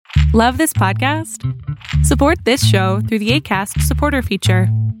Love this podcast? Support this show through the Acast supporter feature.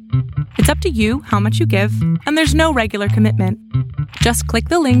 It's up to you how much you give, and there's no regular commitment. Just click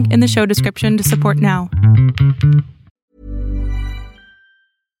the link in the show description to support now.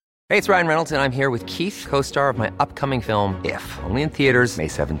 Hey, it's Ryan Reynolds, and I'm here with Keith, co-star of my upcoming film, If, only in theaters May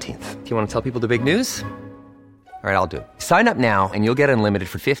 17th. Do you want to tell people the big news? All right, I'll do it. Sign up now and you'll get unlimited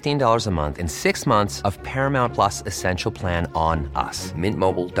for $15 a month and 6 months of Paramount Plus Essential Plan on us.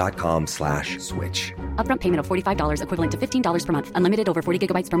 MintMobile.com/switch. Upfront payment of $45 equivalent to $15 per month. Unlimited over 40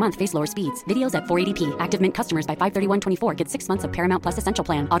 gigabytes per month. Face lower speeds. Videos at 480p. Active Mint customers by 531.24 get 6 months of Paramount Plus Essential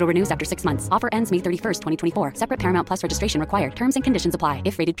Plan. Auto renews after 6 months. Offer ends May 31st, 2024. Separate Paramount Plus registration required. Terms and conditions apply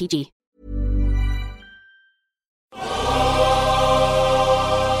if rated PG.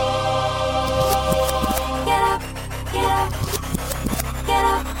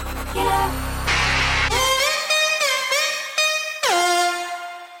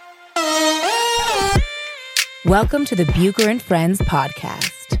 Welcome to the Bucher and Friends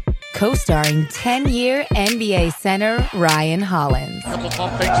podcast, co-starring 10-year NBA center Ryan Hollins. Couple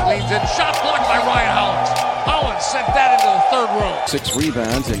pump fakes, leans in, shot blocked by Ryan Hollins. Hollins sent that into the third row. 6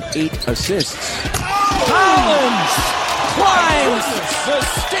 rebounds and 8 assists. Hollins climbs the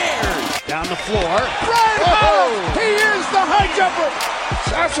stairs. Down the floor. Ryan Hollins! He is the high jumper!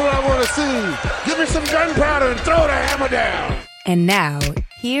 That's what I want to see. Give me some gunpowder and throw the hammer down. And now,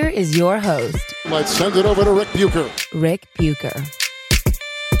 here is your host, Let's send it over to Rick Bucher. Rick Bucher.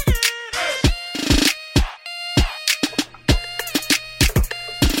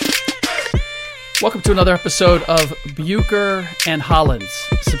 Welcome to another episode of Bucher and Hollins,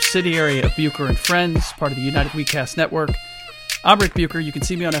 subsidiary of Bucher and Friends, part of the United WeCast Network. I'm Rick Bucher. You can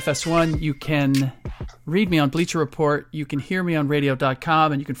see me on FS1. You can read me on Bleacher Report. You can hear me on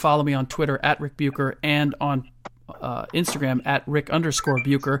radio.com, and you can follow me on Twitter at Rick Bucher and on Instagram at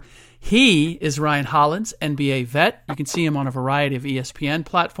Rick_Bucher. He is Ryan Hollins, NBA vet. You can see him on a variety of ESPN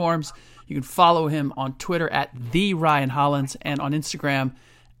platforms. You can follow him on Twitter at the Ryan Hollins and on Instagram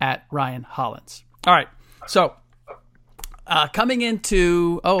at Ryan Hollins. All right, so coming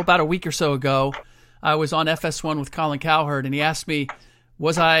into about a week or so ago, I was on FS1 with Colin Cowherd, and he asked me,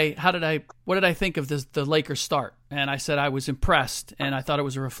 what did I think of the Lakers start? And I said I was impressed, and I thought it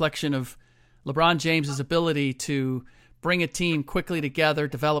was a reflection of LeBron James's ability to bring a team quickly together,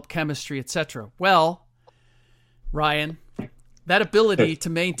 develop chemistry, etc. Well, Ryan, that ability to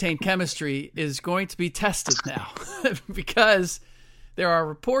maintain chemistry is going to be tested now because there are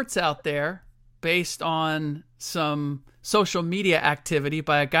reports out there based on some social media activity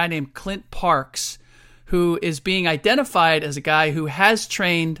by a guy named Clint Parks, who is being identified as a guy who has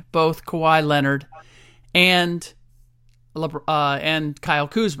trained both Kawhi Leonard and Kyle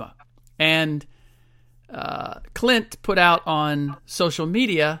Kuzma. And Clint put out on social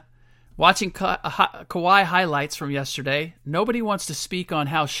media, watching Kawhi highlights from yesterday, nobody wants to speak on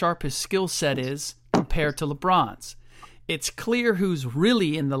how sharp his skill set is compared to LeBron's. It's clear who's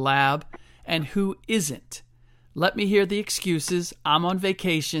really in the lab and who isn't. Let me hear the excuses. I'm on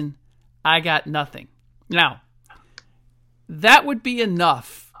vacation. I got nothing. Now, that would be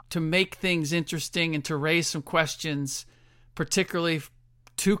enough to make things interesting and to raise some questions, particularly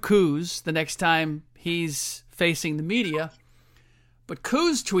to Kuz the next time he's facing the media. But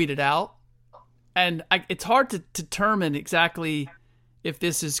Kuz tweeted out, and it's hard to determine exactly if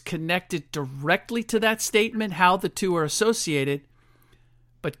this is connected directly to that statement, how the two are associated.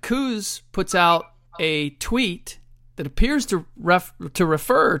 But Kuz puts out a tweet that appears to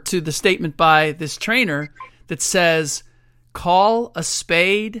refer to the statement by this trainer that says, "Call a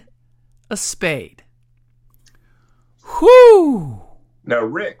spade a spade." Whoo! Now,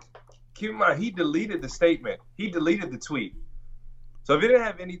 Rick, keep in mind, he deleted the statement. He deleted the tweet. So if it didn't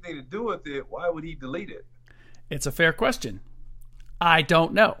have anything to do with it, why would he delete it? It's a fair question. I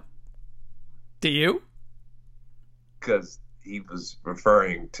don't know. Do you? Because he was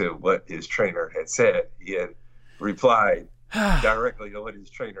referring to what his trainer had said. He had replied directly to what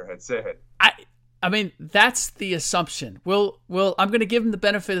his trainer had said. I mean, that's the assumption. I'm going to give him the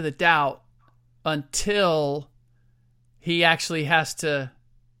benefit of the doubt until he actually has to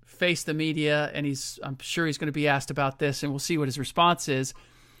face the media, and I'm sure he's going to be asked about this, and we'll see what his response is.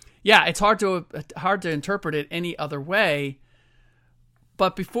 Yeah, it's hard to interpret it any other way.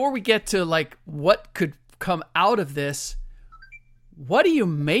 But before we get to like what could come out of this, what do you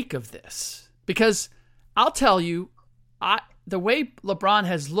make of this? Because I'll tell you, the way LeBron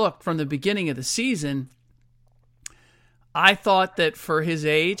has looked from the beginning of the season, I thought that for his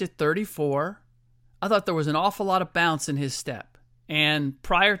age at 34, I thought there was an awful lot of bounce in his step. And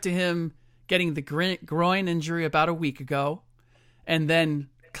prior to him getting the groin injury about a week ago, and then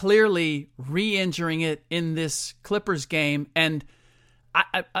clearly re-injuring it in this Clippers game. And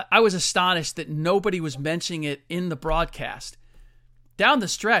I was astonished that nobody was mentioning it in the broadcast. Down the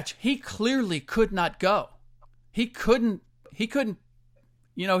stretch, he clearly could not go. He couldn't hit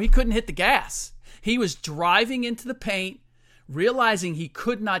the gas. He was driving into the paint, realizing he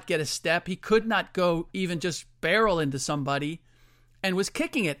could not get a step. He could not go even just barrel into somebody, and was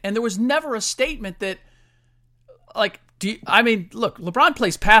kicking it. And there was never a statement that, look, LeBron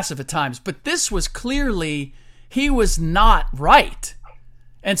plays passive at times, but this was clearly, he was not right.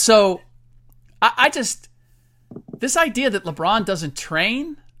 And so this idea that LeBron doesn't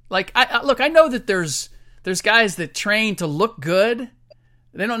train, I know that there's guys that train to look good.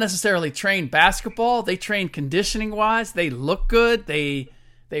 They don't necessarily train basketball. They train conditioning-wise. They look good. They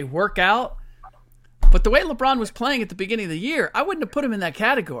work out. But the way LeBron was playing at the beginning of the year, I wouldn't have put him in that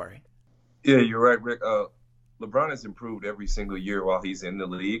category. Yeah, you're right, Rick. LeBron has improved every single year while he's in the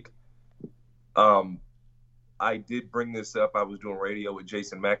league. I did bring this up. I was doing radio with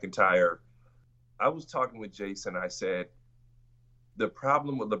Jason McIntyre. I was talking with Jason. I said, the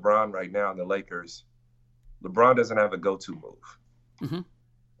problem with LeBron right now in the Lakers, LeBron doesn't have a go-to move. Mm-hmm.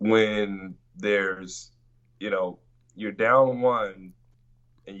 When there's, you're down 1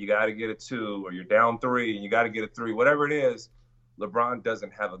 and you got to get a 2, or you're down 3 and you got to get a 3, whatever it is, LeBron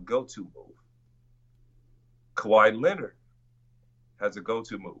doesn't have a go-to move. Kawhi Leonard has a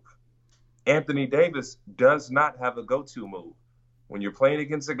go-to move. Anthony Davis does not have a go-to move. When you're playing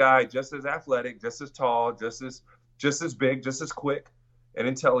against a guy just as athletic, just as tall, just as big, just as quick and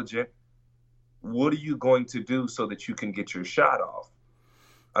intelligent, what are you going to do so that you can get your shot off?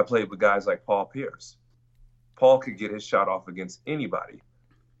 I played with guys like Paul Pierce. Paul could get his shot off against anybody.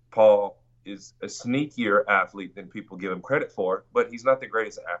 Paul is a sneakier athlete than people give him credit for, but he's not the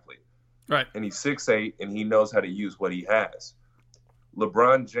greatest athlete. Right. And he's 6'8", and he knows how to use what he has.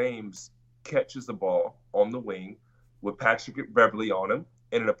 LeBron James catches the ball on the wing with Patrick Beverley on him.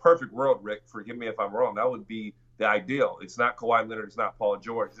 And in a perfect world, Rick, forgive me if I'm wrong, that would be the ideal. It's not Kawhi Leonard, it's not Paul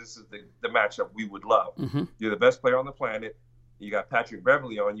George. This is the matchup we would love. Mm-hmm. You're the best player on the planet. You got Patrick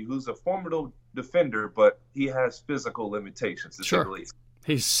Beverley on you, who's a formidable defender, but he has physical limitations, to say the least.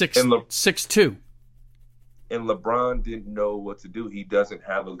 He's 6'2". And LeBron didn't know what to do. He doesn't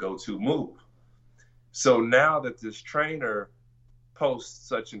have a go-to move. So now that this trainer posts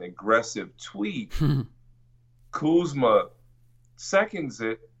such an aggressive tweet, Kuzma seconds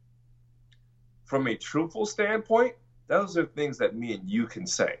it. From a truthful standpoint, those are things that me and you can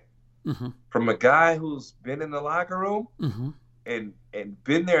say. Mm-hmm. From a guy who's been in the locker room mm-hmm. and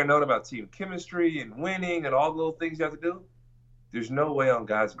been there and known about team chemistry and winning and all the little things you have to do, there's no way on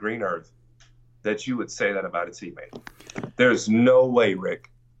God's green earth that you would say that about a teammate. There's no way,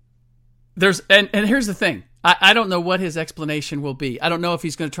 Rick. And here's the thing. I don't know what his explanation will be. I don't know if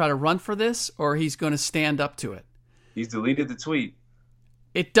he's going to try to run for this or he's going to stand up to it. He's deleted the tweet.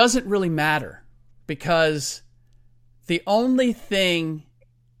 It doesn't really matter because the only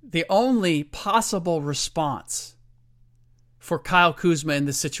possible response for Kyle Kuzma in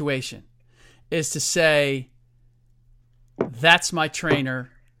this situation is to say, that's my trainer.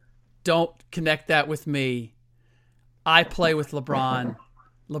 Don't connect that with me. I play with LeBron.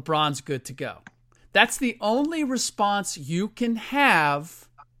 LeBron's good to go. That's the only response you can have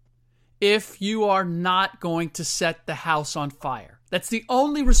if you are not going to set the house on fire. That's the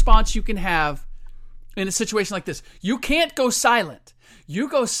only response you can have in a situation like this. You can't go silent. You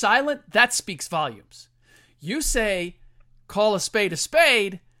go silent, that speaks volumes. You say, call a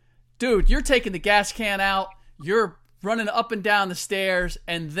spade, dude, you're taking the gas can out, you're running up and down the stairs,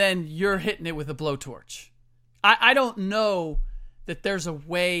 and then you're hitting it with a blowtorch. I don't know that there's a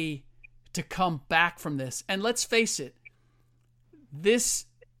way to come back from this. And let's face it,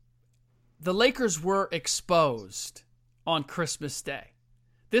 the Lakers were exposed on Christmas Day.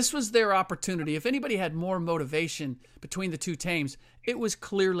 This was their opportunity. If anybody had more motivation between the two teams, it was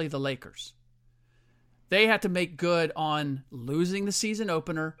clearly the Lakers. They had to make good on losing the season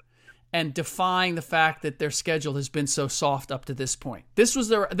opener and defying the fact that their schedule has been so soft up to this point. This was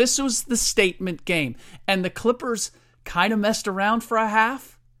the statement game. And the Clippers kind of messed around for a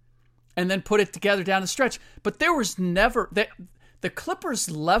half and then put it together down the stretch. But there was never... The Clippers'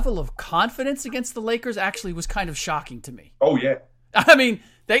 level of confidence against the Lakers actually was kind of shocking to me. Oh, yeah. I mean,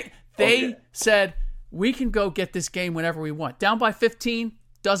 they said, we can go get this game whenever we want. Down by 15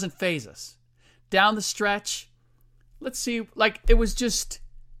 doesn't faze us. Down the stretch, let's see,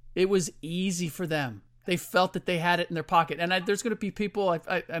 it was easy for them. They felt that they had it in their pocket. And there's going to be people,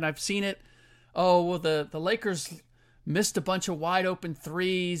 and I've seen it, the Lakers missed a bunch of wide open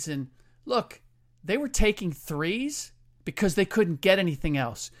threes. And look, they were taking threes because they couldn't get anything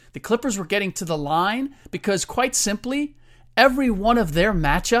else. The Clippers were getting to the line because, quite simply, every one of their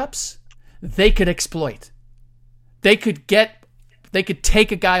matchups they could exploit. They could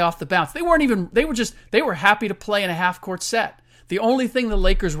take a guy off the bounce. They were happy to play in a half-court set. The only thing the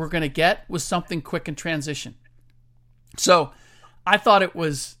Lakers were going to get was something quick in transition. So I thought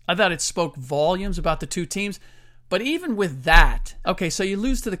it spoke volumes about the two teams. But even with that, okay, so you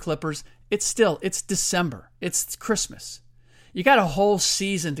lose to the Clippers, it's December. It's Christmas. You got a whole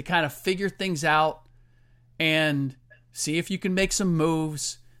season to kind of figure things out and see if you can make some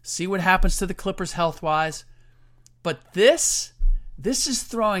moves, see what happens to the Clippers health-wise. But this is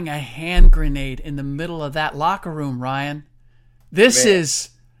throwing a hand grenade in the middle of that locker room, Ryan. Kuz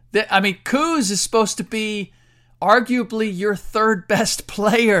is supposed to be arguably your third best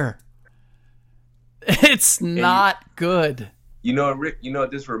player. It's not good. You know, Rick,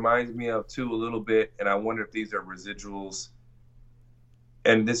 this reminds me of too a little bit, and I wonder if these are residuals,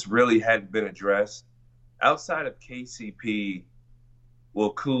 and this really hadn't been addressed. Outside of KCP,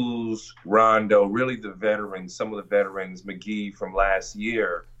 Kuz, Rondo, really the veterans, some of the veterans, McGee from last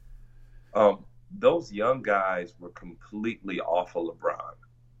year, those young guys were completely off of LeBron.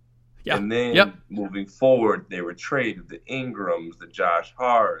 Yeah. And then moving forward, they were traded, the Ingrams, the Josh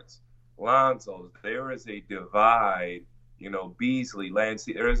Harts, Lonzo's. There is a divide, Beasley,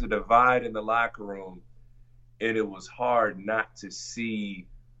 Lancey. There is a divide in the locker room, and it was hard not to see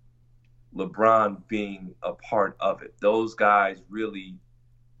LeBron being a part of it. Those guys really,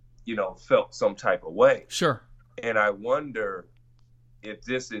 felt some type of way. Sure. And I wonder if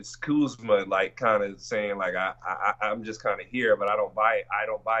this is Kuzma, kind of saying, I'm just kind of here, but I don't buy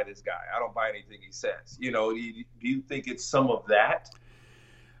this guy. I don't buy anything he says. Do you think it's some of that?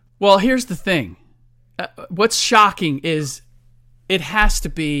 Well, here's the thing. What's shocking is there has to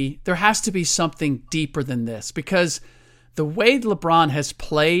be something deeper than this, because the way LeBron has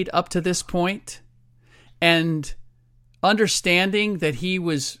played up to this point, and understanding that he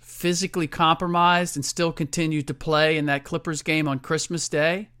was physically compromised and still continued to play in that Clippers game on Christmas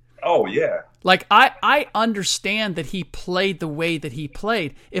Day. Oh, yeah. I understand that he played the way that he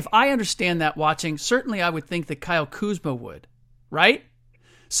played. If I understand that watching, certainly I would think that Kyle Kuzma would, right?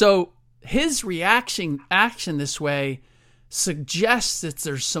 So his action this way suggests that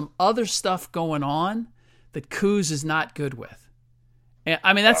there's some other stuff going on that Kuz is not good with.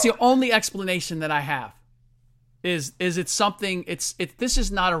 And that's the only explanation that I have. Is it something? This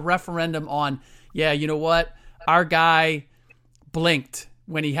is not a referendum on, you know what, our guy blinked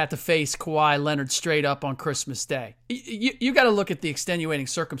when he had to face Kawhi Leonard straight up on Christmas Day. You got to look at the extenuating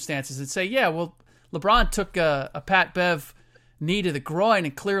circumstances and say, LeBron took a Pat Bev knee to the groin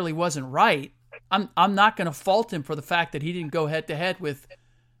and clearly wasn't right. I'm not going to fault him for the fact that he didn't go head to head with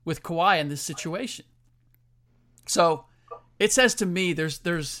Kawhi in this situation. So it says to me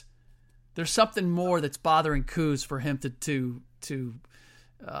there's something more that's bothering Kuz for him to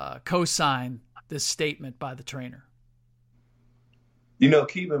co-sign this statement by the trainer.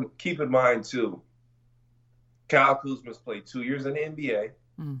 Keep in mind too, Kyle Kuzma's played 2 years in the NBA.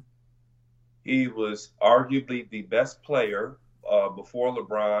 Mm. He was arguably the best player before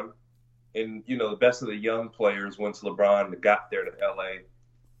LeBron, and the best of the young players once LeBron got there to LA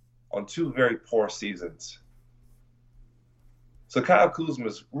on 2 very poor seasons. So Kyle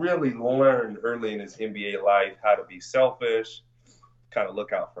Kuzma's really learned early in his NBA life how to be selfish, kind of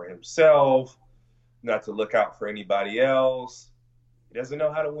look out for himself, not to look out for anybody else. He doesn't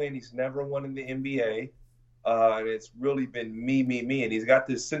know how to win. He's never won in the NBA. And it's really been me. And he's got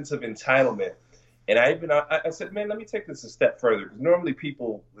this sense of entitlement. And I said, man, let me take this a step further. Because normally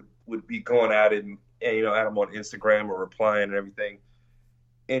people would be going at it and at him on Instagram or replying and everything.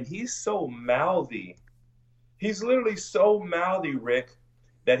 And he's so mouthy. He's literally so mouthy, Rick,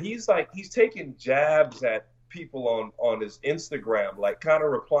 that he's taking jabs at people on his Instagram, kind of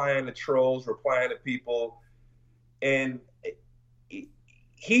replying to trolls, replying to people. And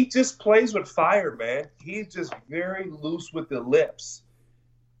he just plays with fire, man. He's just very loose with the lips.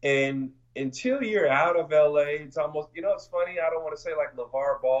 And until you're out of LA, it's almost, it's funny. I don't want to say like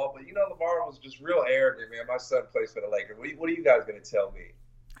LeVar Ball, but LeVar was just real arrogant, man. My son plays for the Lakers. What are you guys going to tell me?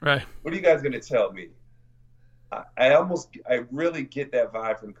 Right. What are you guys going to tell me? I really get that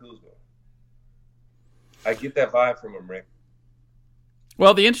vibe from Kuzma. I get that vibe from him, Rick.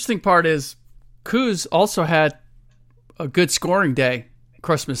 Well, the interesting part is Kuz also had a good scoring day,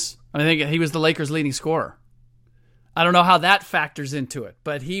 Christmas. I think he was the Lakers' leading scorer. I don't know how that factors into it,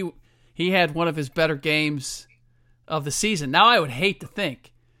 but he had one of his better games of the season. Now, I would hate to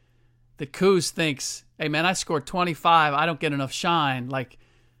think that Kuz thinks, hey, man, I scored 25. I don't get enough shine.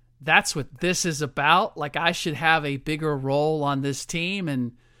 that's what this is about. Like, I should have a bigger role on this team,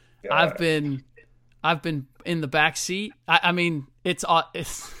 and I've been in the back seat. I mean, it's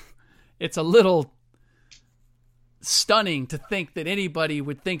a little stunning to think that anybody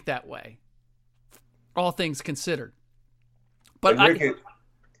would think that way, all things considered. But Rick,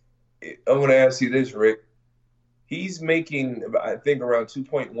 I want to ask you this, Rick. He's making, I think, around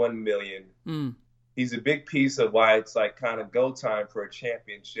 $2.1 million. He's a big piece of why it's like kind of go time for a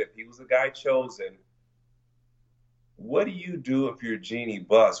championship. He was the guy chosen. What do you do if you're Jeannie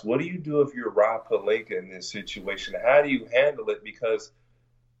Buss? What do you do if you're Rob Pelinka in this situation? How do you handle it? Because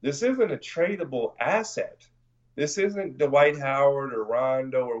this isn't a tradable asset. This isn't Dwight Howard or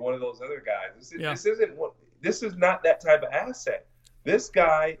Rondo or one of those other guys. This is not that type of asset. This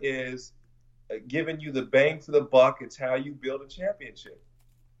guy is giving you the bang for the buck. It's how you build a championship.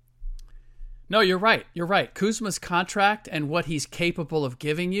 No, you're right. You're right. Kuzma's contract and what he's capable of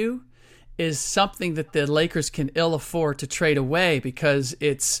giving you is something that the Lakers can ill afford to trade away because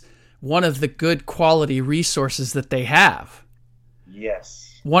it's one of the good quality resources that they have.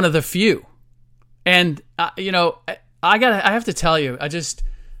 Yes. One of the few. And, I have to tell you, let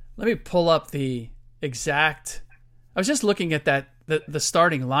me pull up the exact, I was just looking at the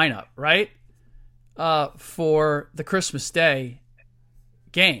starting lineup, right? For the Christmas Day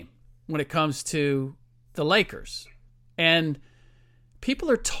game when it comes to the Lakers. And people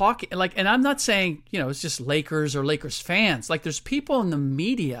are talking, like, and I'm not saying, it's just Lakers or Lakers fans. Like, there's people in the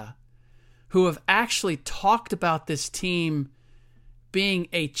media who have actually talked about this team being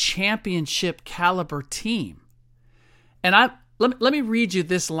a championship caliber team. And let me read you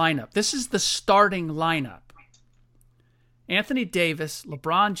this lineup. This is the starting lineup. Anthony Davis,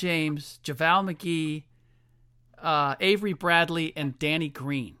 LeBron James, JaVale McGee, Avery Bradley, and Danny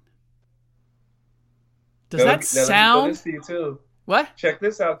Green. Does that sound? This to you too. What? Check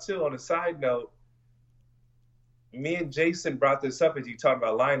this out too. On a side note, me and Jason brought this up as you talked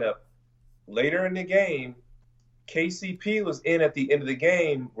about lineup. Later in the game, KCP was in at the end of the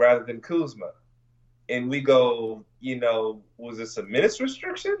game rather than Kuzma. And we go, was this a minutes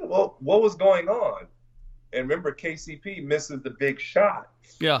restriction? Well, what was going on? And remember, KCP misses the big shot.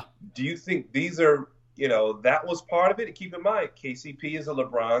 Yeah. Do you think these are, that was part of it? And keep in mind, KCP is a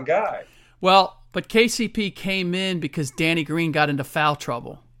LeBron guy. Well, but KCP came in because Danny Green got into foul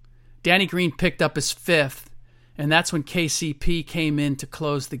trouble. Danny Green picked up his fifth, and that's when KCP came in to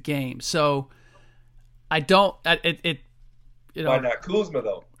close the game. So I don't Why not Kuzma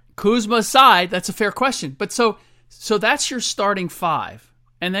though? Kuzma aside, that's a fair question. But so that's your starting five.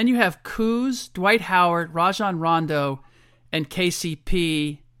 And then you have Kuz, Dwight Howard, Rajon Rondo, and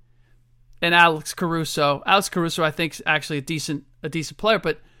KCP and Alex Caruso. Alex Caruso, I think, is actually a decent player,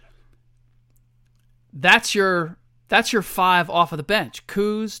 but that's your five off of the bench.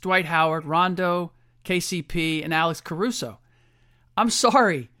 Kuz, Dwight Howard, Rondo, KCP, and Alex Caruso. I'm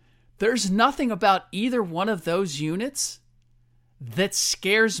sorry. There's nothing about either one of those units that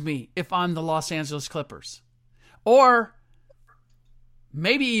scares me if I'm the Los Angeles Clippers. Or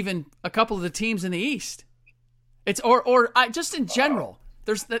maybe even a couple of the teams in the East. It's just in general.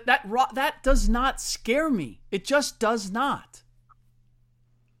 There's that does not scare me. It just does not.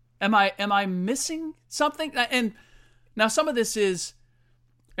 Am I missing something? And now some of this is,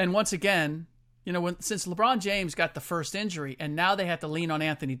 and once again, since LeBron James got the first injury and now they have to lean on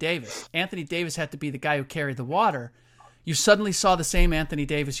Anthony Davis. Anthony Davis had to be the guy who carried the water. You suddenly saw the same Anthony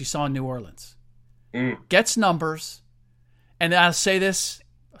Davis you saw in New Orleans. Gets numbers. And I'll say this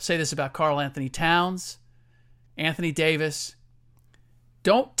about Karl Anthony Towns, Anthony Davis.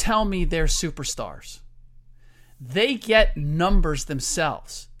 Don't tell me they're superstars. They get numbers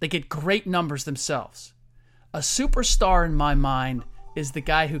themselves. They get great numbers themselves. A superstar in my mind is the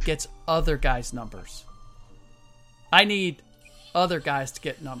guy who gets other guys' numbers. I need other guys to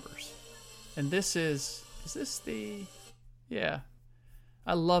get numbers. And this is this the, yeah.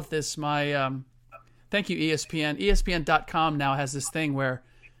 I love this. Thank you, ESPN. ESPN.com now has this thing where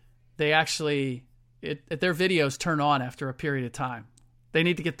they actually, their videos turn on after a period of time. They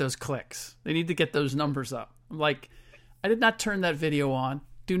need to get those clicks. They need to get those numbers up. I'm like, I did not turn that video on.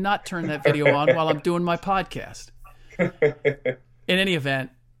 Do not turn that video on while I'm doing my podcast. In any event,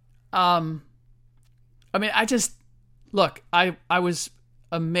 I was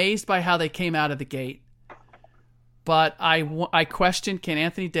amazed by how they came out of the gate, but I questioned, can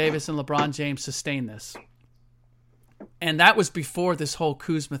Anthony Davis and LeBron James sustain this? And that was before this whole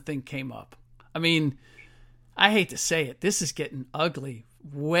Kuzma thing came up. I mean, I hate to say it, this is getting ugly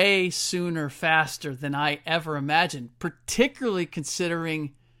way sooner, faster than I ever imagined, particularly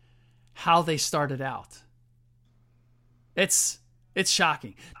considering how they started out. It's It's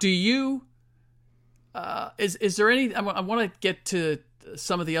shocking. Do you? Is there any? I want to get to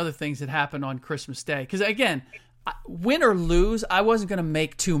some of the other things that happened on Christmas Day, because again, win or lose, I wasn't going to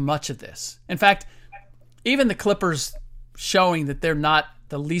make too much of this. In fact, even the Clippers showing that they're not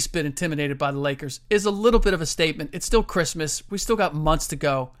the least bit intimidated by the Lakers is a little bit of a statement. It's still Christmas. We still got months to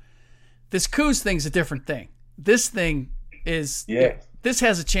go. This Kuz thing's a different thing. This thing is, this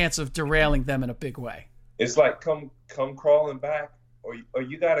has a chance of derailing them in a big way. It's like come crawling back, or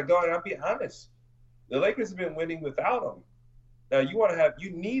you got to go. And I'll be honest, the Lakers have been winning without him. Now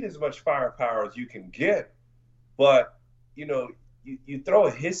you need as much firepower as you can get, but you throw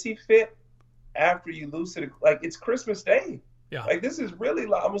a hissy fit after you lose to like it's Christmas Day. Yeah. Like this is really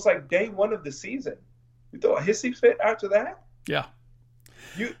almost like day one of the season. You throw a hissy fit after that? Yeah.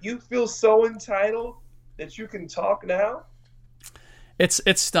 You feel so entitled that you can talk now? It's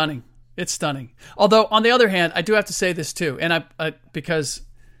stunning. It's stunning. Although on the other hand, I do have to say this too, and because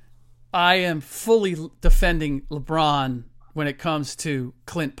I am fully defending LeBron when it comes to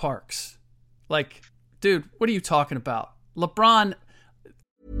Clint Parks. Like, dude, what are you talking about? LeBron.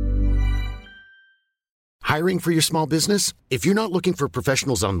 Hiring for your small business? If you're not looking for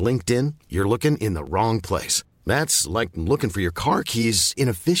professionals on LinkedIn, you're looking in the wrong place. That's like looking for your car keys in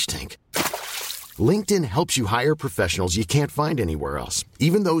a fish tank. LinkedIn helps you hire professionals you can't find anywhere else,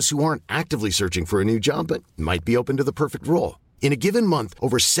 even those who aren't actively searching for a new job but might be open to the perfect role. In a given month,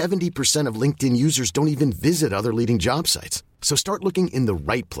 over 70% of LinkedIn users don't even visit other leading job sites. So start looking in the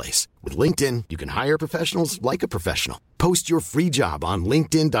right place. With LinkedIn, you can hire professionals like a professional. Post your free job on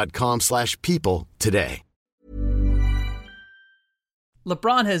linkedin.com/people today.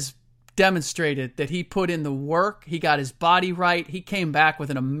 LeBron has demonstrated that he put in the work. He got his body right. He came back with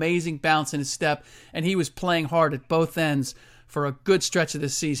an amazing bounce in his step, and he was playing hard at both ends for a good stretch of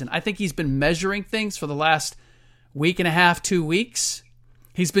this season. I think he's been measuring things for the last week and a half, 2 weeks.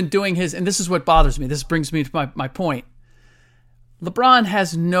 He's been doing his, and this is what bothers me. This brings me to my point. LeBron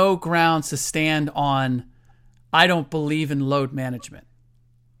has no grounds to stand on, I don't believe in load management.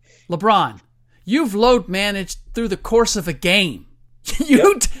 LeBron, you've load managed through the course of a game.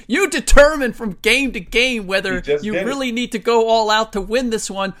 You determine from game to game whether you really need to go all out to win this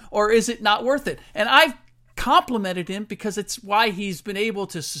one or is it not worth it. And I've complimented him because it's why he's been able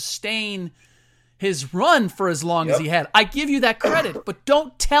to sustain his run for as long as he had. I give you that credit, but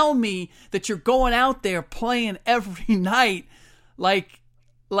don't tell me that you're going out there playing every night like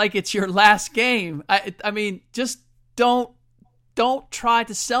it's your last game. I mean, just don't try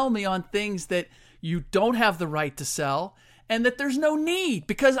to sell me on things that you don't have the right to sell. And that there's no need,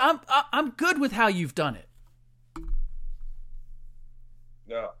 because I'm good with how you've done it.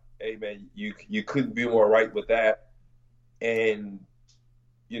 No, hey man, you couldn't be more right with that. And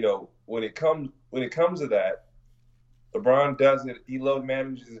when it comes to that, LeBron does it. He load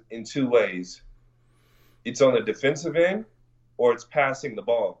manages in two ways. It's on the defensive end, or it's passing the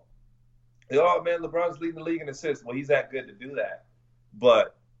ball. Oh man, LeBron's leading the league in assists. Well, he's that good to do that,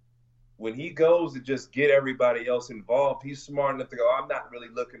 but when he goes to just get everybody else involved, he's smart enough to go, I'm not really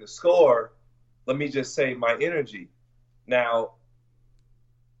looking to score. Let me just save my energy. Now,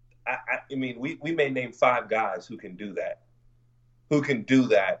 I mean, we may name 5 guys who can do that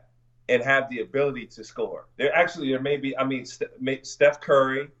and have the ability to score. There may be, Steph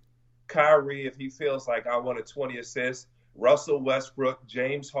Curry, Kyrie, if he feels like I want a 20 assists, Russell Westbrook,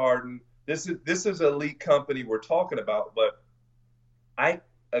 James Harden. This is elite company we're talking about, but I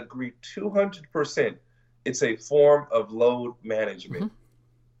agree 200%. It's a form of load management. Mm-hmm.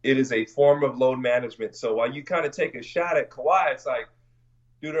 It is a form of load management. So while you kind of take a shot at Kawhi, it's like,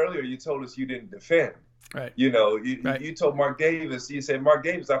 dude, earlier you told us you didn't defend. Right. You told Mark Davis, you said, Mark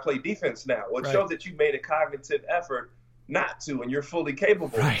Davis, I play defense now. Well, it shows that you made a cognitive effort not to, and you're fully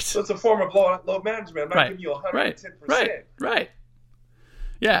capable. Right. So it's a form of load management. I'm not giving you 110%. Right.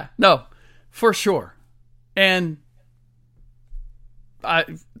 Yeah, no, for sure. And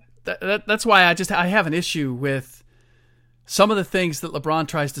that's why I have an issue with some of the things that LeBron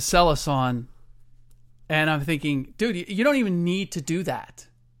tries to sell us on, and I'm thinking, dude, you don't even need to do that.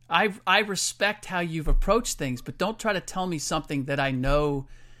 I respect how you've approached things, but don't try to tell me something that I know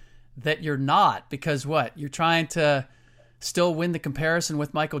that you're not, because what? You're trying to still win the comparison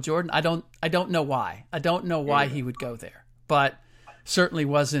with Michael Jordan? I don't know why. I don't know why he would go there, but certainly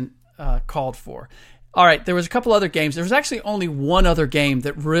wasn't called for. All right, there was a couple other games. There was actually only one other game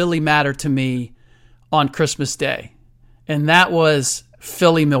that really mattered to me on Christmas Day, and that was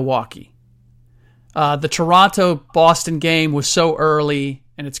Philly-Milwaukee. The Toronto-Boston game was so early,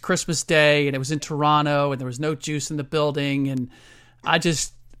 and it's Christmas Day, and it was in Toronto, and there was no juice in the building, and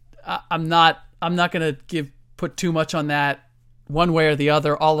I'm not going to put too much on that one way or the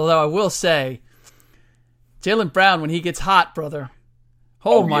other. Although I will say, Jaylen Brown, when he gets hot, brother,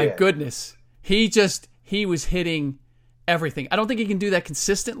 oh my goodness, he was hitting everything. I don't think he can do that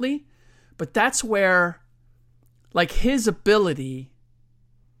consistently, but that's where, like, his ability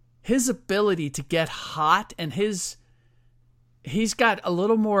to get hot, and he's got a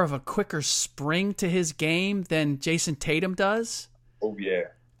little more of a quicker spring to his game than Jason Tatum does. Oh yeah.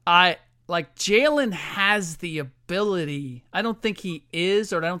 Jaylen has the ability. I don't think he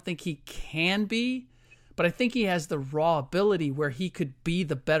is, or I don't think he can be, but I think he has the raw ability where he could be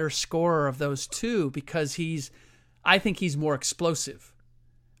the better scorer of those two, because I think he's more explosive.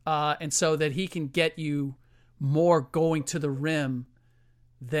 And so that he can get you more going to the rim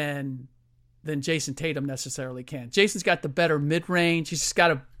than Jason Tatum necessarily can. Jason's got the better mid-range. He sets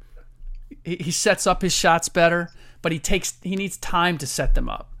up his shots better, but he needs time to set them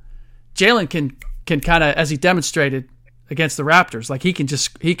up. Jaylen can kind of, as he demonstrated against the Raptors, like he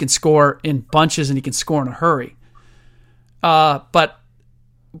can score in bunches and he can score in a hurry. But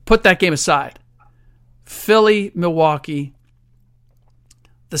put that game aside. Philly, Milwaukee,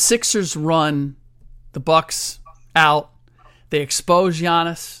 the Sixers run the Bucks out. They expose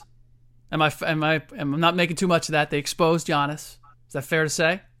Giannis. Am I not making too much of that? They exposed Giannis. Is that fair to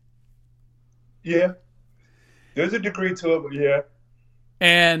say? Yeah. There's a degree to it, but yeah.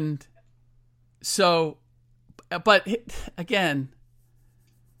 And so, but again,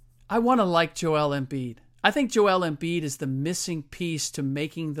 I want to like Joel Embiid. I think Joel Embiid is the missing piece to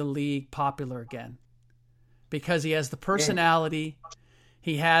making the league popular again, because he has the personality,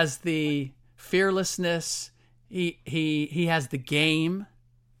 he has the fearlessness, he has the game,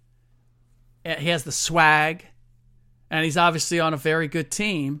 he has the swag, and he's obviously on a very good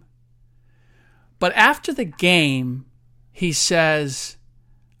team. But after the game, he says,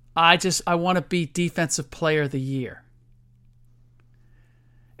 I want to be Defensive Player of the Year.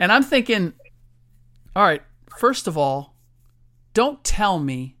 And I'm thinking, all right, first of all, don't tell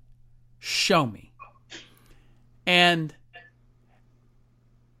me, show me. And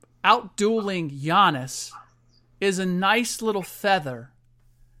out-dueling Giannis is a nice little feather,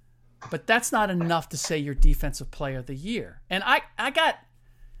 but that's not enough to say you're Defensive Player of the Year. And I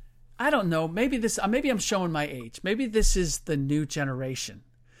don't know, maybe I'm showing my age. Maybe this is the new generation.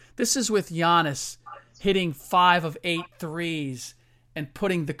 This is with Giannis hitting 5 of 8 threes and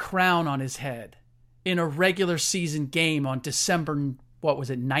putting the crown on his head in a regular season game on December,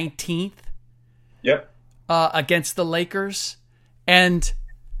 19th? Yep. Against the Lakers. And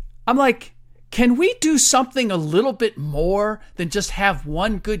I'm like, can we do something a little bit more than just have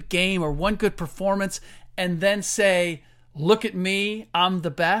one good game or one good performance and then say, look at me, I'm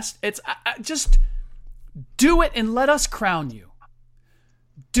the best? It's just do it and let us crown you.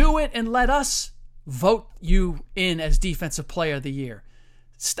 Do it and let us vote you in as Defensive Player of the Year.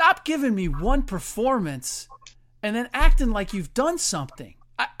 Stop giving me one performance and then acting like you've done something.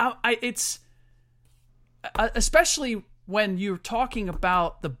 It's especially when you're talking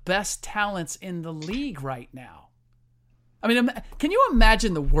about the best talents in the league right now. I mean, can you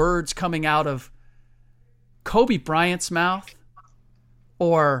imagine the words coming out of Kobe Bryant's mouth,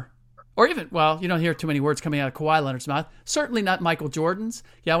 or even, well, you don't hear too many words coming out of Kawhi Leonard's mouth. Certainly not Michael Jordan's.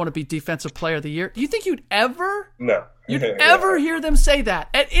 Yeah, I want to be Defensive Player of the Year. Do you think you'd ever hear them say that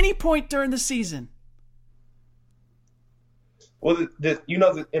at any point during the season? Well,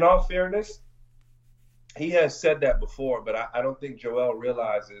 in all fairness, he has said that before, but I don't think Joel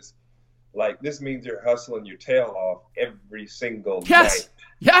realizes, like, this means you're hustling your tail off every single night.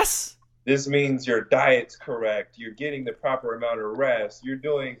 Yes. This means your diet's correct. You're getting the proper amount of rest. You're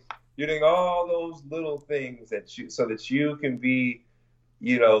doing all those little things so that you can be,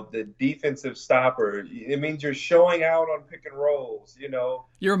 the defensive stopper. It means you're showing out on pick and rolls,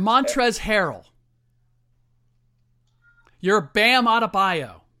 You're Montrezl Harrell. You're Bam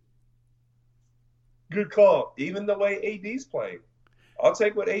Adebayo. Good call. Even the way AD's playing. I'll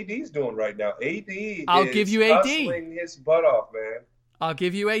take what AD's doing right now. I'll give you AD. Hustling his butt off, man. I'll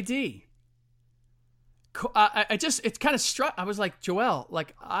give you AD. It kind of struck. I was like, Joel,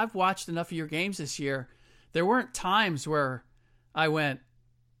 like, I've watched enough of your games this year. There weren't times where I went,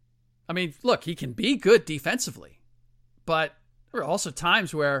 I mean, look, he can be good defensively, but there were also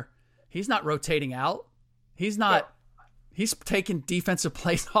times where he's not rotating out. He's taking defensive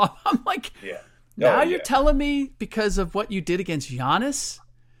plays off. I'm like, you're telling me because of what you did against Giannis,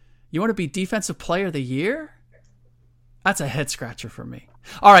 you want to be Defensive Player of the Year? That's a head scratcher for me.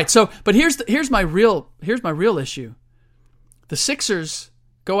 All right, but here's my real issue. The Sixers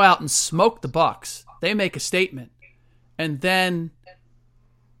go out and smoke the Bucks. They make a statement, and then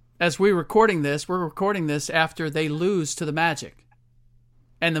as we're recording this after they lose to the Magic.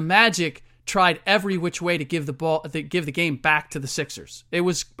 And the Magic tried every which way to give the game back to the Sixers. It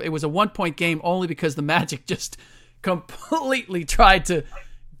was a 1-point game only because the Magic just completely tried to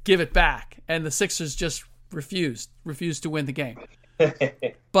give it back, and the Sixers just refused to win the game.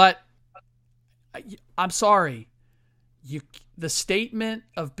 But I'm sorry, the statement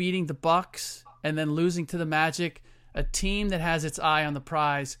of beating the Bucks and then losing to the Magic, a team that has its eye on the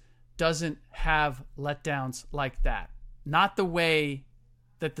prize, doesn't have letdowns like that. Not the way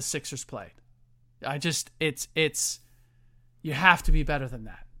that the Sixers played. You have to be better than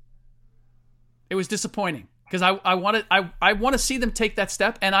that. It was disappointing because I want to see them take that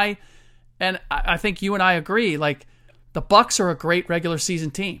step, and I think you and I agree. Like, the Bucks are a great regular season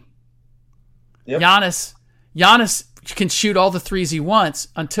team. Yep. Giannis can shoot all the threes he wants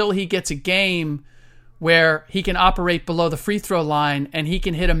until he gets a game where he can operate below the free throw line and he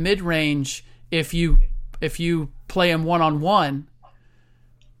can hit a mid-range. If you play him one-on-one,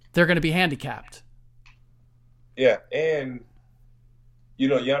 they're going to be handicapped. Yeah, and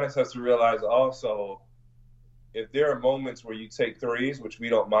Giannis has to realize also, if there are moments where you take threes, which we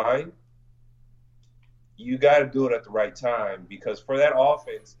don't mind, you got to do it at the right time, because for that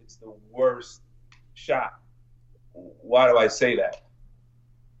offense, it's the worst shot. Why do I say that?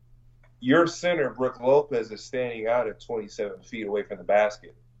 Your center, Brook Lopez, is standing out at 27 feet away from the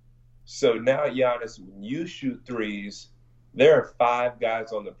basket. So now, Giannis, when you shoot threes, there are 5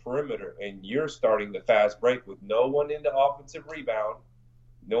 guys on the perimeter, and you're starting the fast break with no one in the offensive rebound,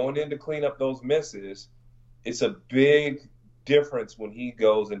 no one in to clean up those misses. It's a big difference when he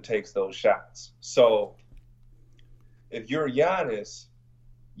goes and takes those shots. So if you're Giannis,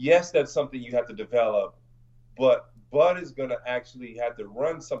 yes, that's something you have to develop, but Bud is going to actually have to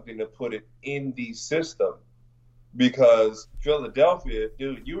run something to put it in the system, because Philadelphia,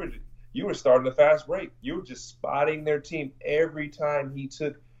 dude, you were starting the fast break. You were just spotting their team every time he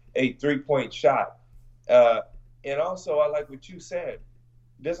took a 3-point shot. And also, I like what you said.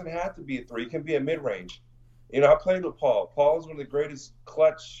 It doesn't have to be a 3. It can be a mid-range. I played with Paul. Paul is one of the greatest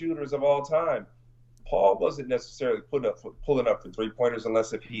clutch shooters of all time. Paul wasn't necessarily pulling up for 3-pointers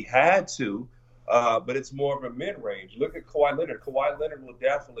unless if he had to, but it's more of a mid-range. Look at Kawhi Leonard. Kawhi Leonard will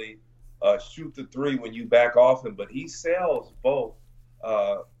definitely shoot the 3 when you back off him, but he sells both,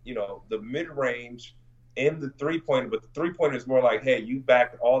 the mid-range and the 3-pointer, but the 3-pointer is more like, hey, you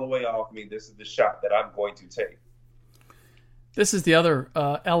backed all the way off me. This is the shot that I'm going to take. This is the other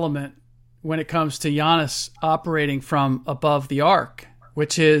element when it comes to Giannis operating from above the arc,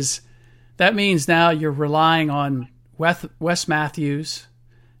 which is that means now you're relying on Wes Matthews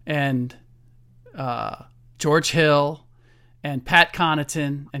and George Hill and Pat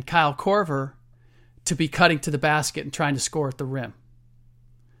Connaughton and Kyle Korver to be cutting to the basket and trying to score at the rim.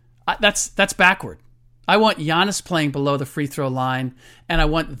 That's backward. I want Giannis playing below the free throw line, and I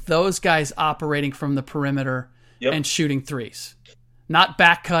want those guys operating from the perimeter and shooting threes, not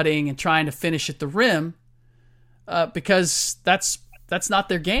back cutting and trying to finish at the rim, because that's not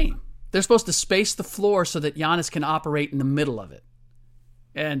their game. They're supposed to space the floor so that Giannis can operate in the middle of it.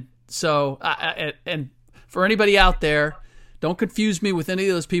 And so, and for anybody out there, don't confuse me with any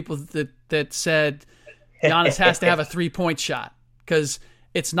of those people that said Giannis has to have a 3-point shot, because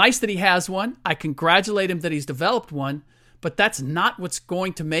it's nice that he has one. I congratulate him that he's developed one, but that's not what's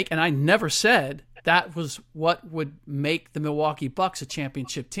going to make, and I never said that was what would make the Milwaukee Bucks a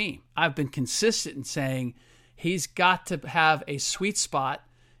championship team. I've been consistent in saying he's got to have a sweet spot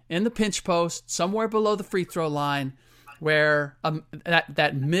in the pinch post, somewhere below the free throw line, where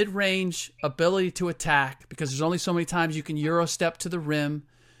that mid-range ability to attack, because there's only so many times you can Euro step to the rim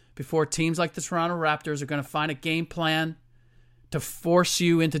before teams like the Toronto Raptors are going to find a game plan to force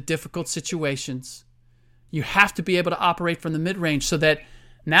you into difficult situations. You have to be able to operate from the mid-range so that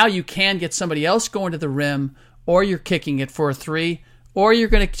now you can get somebody else going to the rim, or you're kicking it for a 3, or you're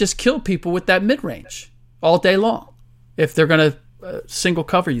going to just kill people with that mid-range all day long if they're going to single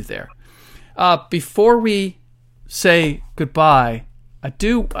cover you there. Before we say goodbye,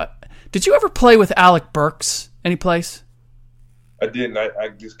 did you ever play with Alec Burks any place? I didn't. I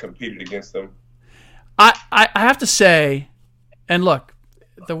just competed against them. I have to say, and look,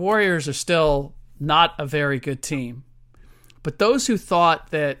 the Warriors are still not a very good team, but those who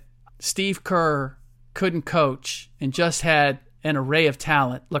thought that Steve Kerr couldn't coach and just had an array of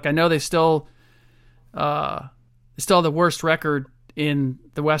talent, look, I know they still have the worst record in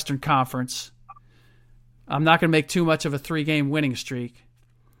the Western Conference. I'm not going to make too much of a 3-game winning streak,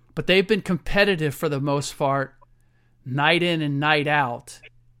 but they've been competitive for the most part, night in and night out.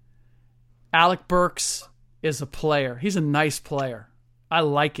 Alec Burks is a player. He's a nice player. I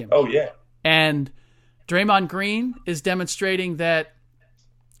like him. Oh, yeah. And Draymond Green is demonstrating that,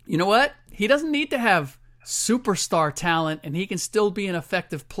 you know what? He doesn't need to have superstar talent, and he can still be an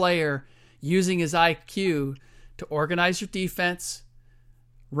effective player using his IQ to organize your defense,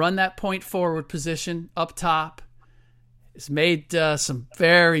 run that point forward position up top. He's made some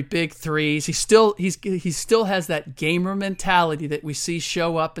very big threes. He still has that gamer mentality that we see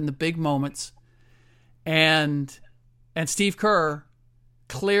show up in the big moments. And Steve Kerr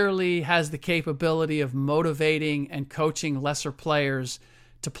clearly has the capability of motivating and coaching lesser players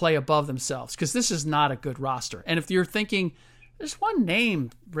to play above themselves, because this is not a good roster. And if you're thinking, there's one name,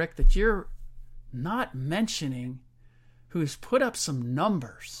 Rick, that you're not mentioning who's put up some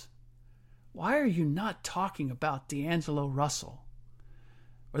numbers, why are you not talking about D'Angelo Russell?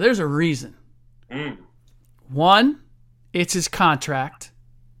 Well, there's a reason. One, it's his contract.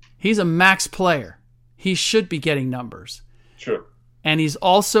 He's a max player. He should be getting numbers. Sure. And he's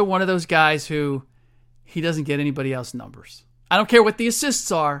also one of those guys who he doesn't get anybody else numbers. I don't care what the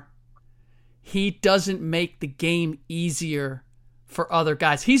assists are. He doesn't make the game easier for other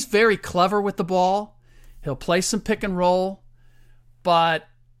guys. He's very clever with the ball. He'll play some pick and roll, but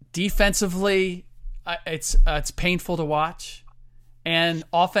defensively, it's painful to watch. And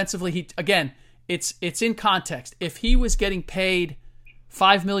offensively, it's in context. If he was getting paid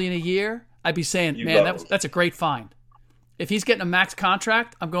 $5 million a year, I'd be saying, that's a great find. If he's getting a max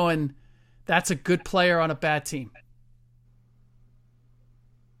contract, I'm going, that's a good player on a bad team.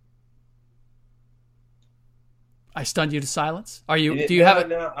 I stunned you to silence. Do you have it?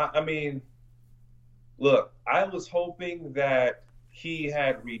 No, I mean, look, I was hoping that he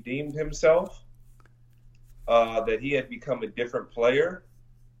had redeemed himself, that he had become a different player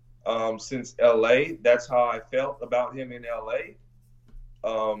since LA. That's how I felt about him in LA.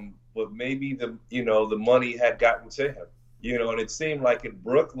 But maybe the money had gotten to him, and it seemed like in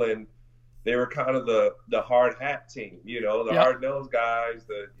Brooklyn, they were kind of the hard hat team, hard-nosed guys,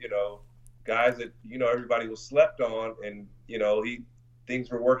 guys that, everybody was slept on, and,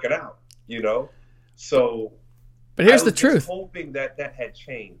 things were working out, So, but here's the truth. Hoping that had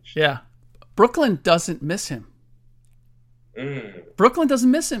changed. Yeah. Brooklyn doesn't miss him. Brooklyn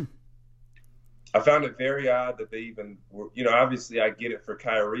doesn't miss him. I found it very odd that they even were, obviously I get it for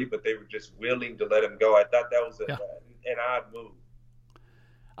Kyrie, but they were just willing to let him go. I thought that was an odd move.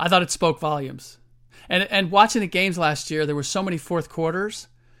 I thought it spoke volumes. And watching the games last year, there were so many fourth quarters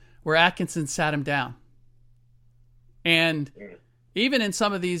where Atkinson sat him down. And even in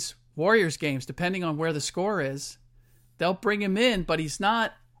some of these Warriors games, depending on where the score is, they'll bring him in, but he's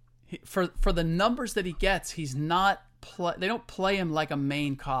not, for the numbers that he gets, he's not, they don't play him like a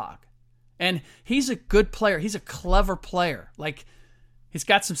main cog. And he's a good player. He's a clever player. Like, he's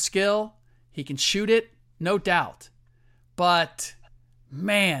got some skill. He can shoot it, no doubt. But,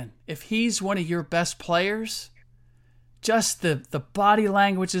 man, if he's one of your best players, just the body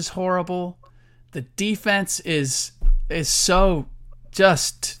language is horrible. The defense is so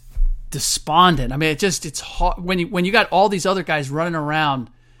just despondent. I mean, it's hard when you got all these other guys running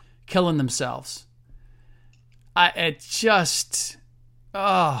around killing themselves. It's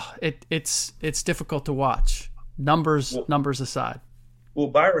difficult to watch. Numbers aside. Well,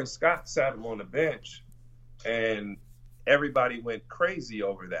 Byron Scott sat him on the bench, and everybody went crazy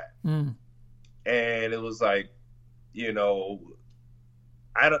over that. And it was like,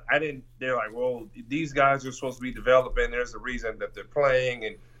 I didn't. They're like, well, these guys are supposed to be developing. There's a reason that they're playing,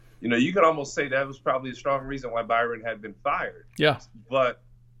 and you could almost say that was probably a strong reason why Byron had been fired. Yeah, but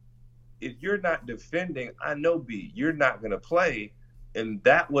if you're not defending, I know B, you're not going to play. And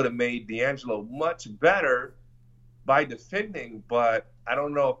that would have made D'Angelo much better by defending. But I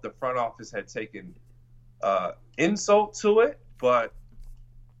don't know if the front office had taken insult to it, but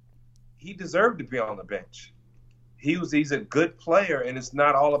he deserved to be on the bench. He's a good player, and it's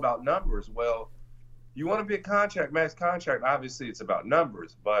not all about numbers. Well, you want to be a max contract, obviously it's about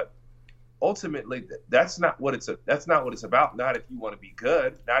numbers, but ultimately that's not what it's about. Not if you want to be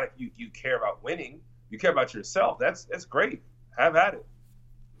good, not if you care about winning. You care about yourself. That's great. Have at it.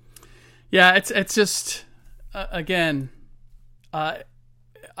 Yeah, it's just again, I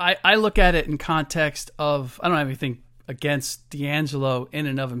look at it in context of, I don't have anything against D'Angelo in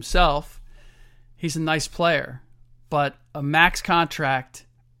and of himself. He's a nice player, but a max contract,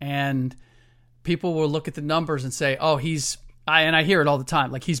 and people will look at the numbers and say, "Oh, and I hear it all the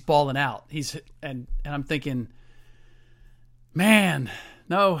time, like he's balling out." And I'm thinking, man,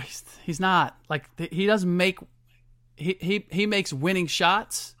 no, he's not. Like, he doesn't make. He makes winning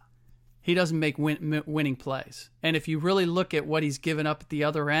shots. He doesn't make winning plays. And if you really look at what he's given up at the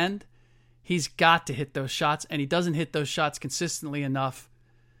other end, he's got to hit those shots, and he doesn't hit those shots consistently enough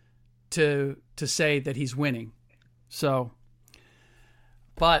to say that he's winning. So,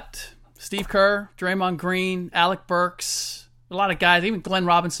 but Steve Kerr, Draymond Green, Alec Burks, a lot of guys, even Glenn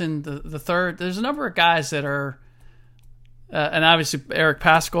Robinson the third. There's a number of guys that are, and obviously Eric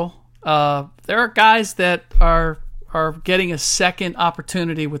Paschall. There are guys that are getting a second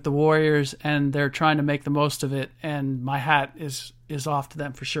opportunity with the Warriors, and they're trying to make the most of it. And my hat is off to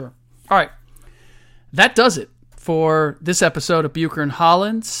them for sure. All right, that does it for this episode of Bucher and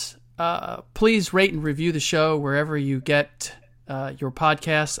Hollins. Please rate and review the show wherever you get your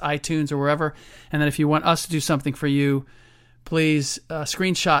podcasts, iTunes or wherever. And then if you want us to do something for you, please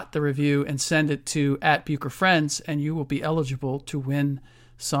screenshot the review and send it to @BucherFriends, and you will be eligible to win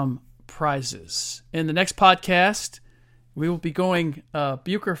some prizes. In the next podcast, we will be going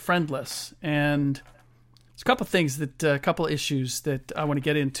Bucher friendless, and there's a couple issues that I want to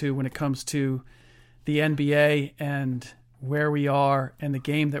get into when it comes to the NBA and where we are and the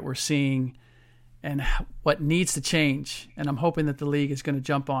game that we're seeing and what needs to change. And I'm hoping that the league is going to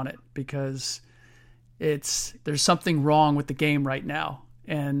jump on it, because there's something wrong with the game right now,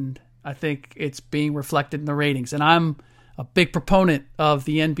 and I think it's being reflected in the ratings. And I'm a big proponent of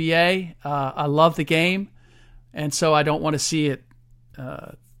the NBA. I love the game, and so I don't want to see it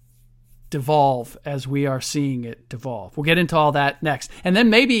devolve as we are seeing it devolve. We'll get into all that next, and then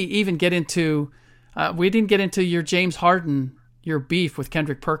maybe even get into we didn't get into your James Harden, your beef with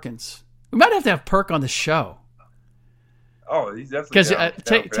Kendrick Perkins. We might have to have Perk on the show. Oh, he's definitely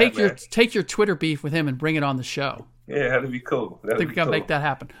because take your Twitter beef with him and bring it on the show. Yeah, that'd be cool. I think we gotta make that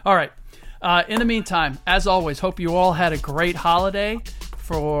happen. All right. In the meantime, as always, hope you all had a great holiday.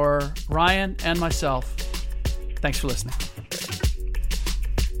 For Ryan and myself, thanks for listening.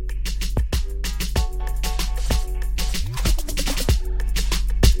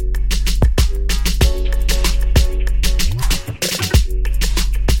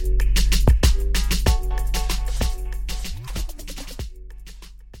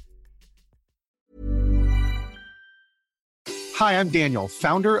 Hi, I'm Daniel,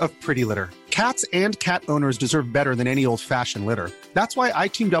 founder of Pretty Litter. Cats and cat owners deserve better than any old-fashioned litter. That's why I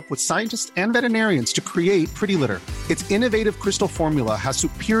teamed up with scientists and veterinarians to create Pretty Litter. Its innovative crystal formula has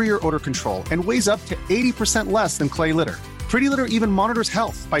superior odor control and weighs up to 80% less than clay litter. Pretty Litter even monitors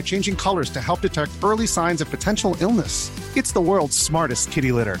health by changing colors to help detect early signs of potential illness. It's the world's smartest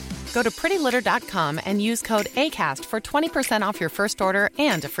kitty litter. Go to prettylitter.com and use code ACAST for 20% off your first order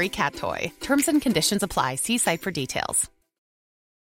and a free cat toy. Terms and conditions apply. See site for details.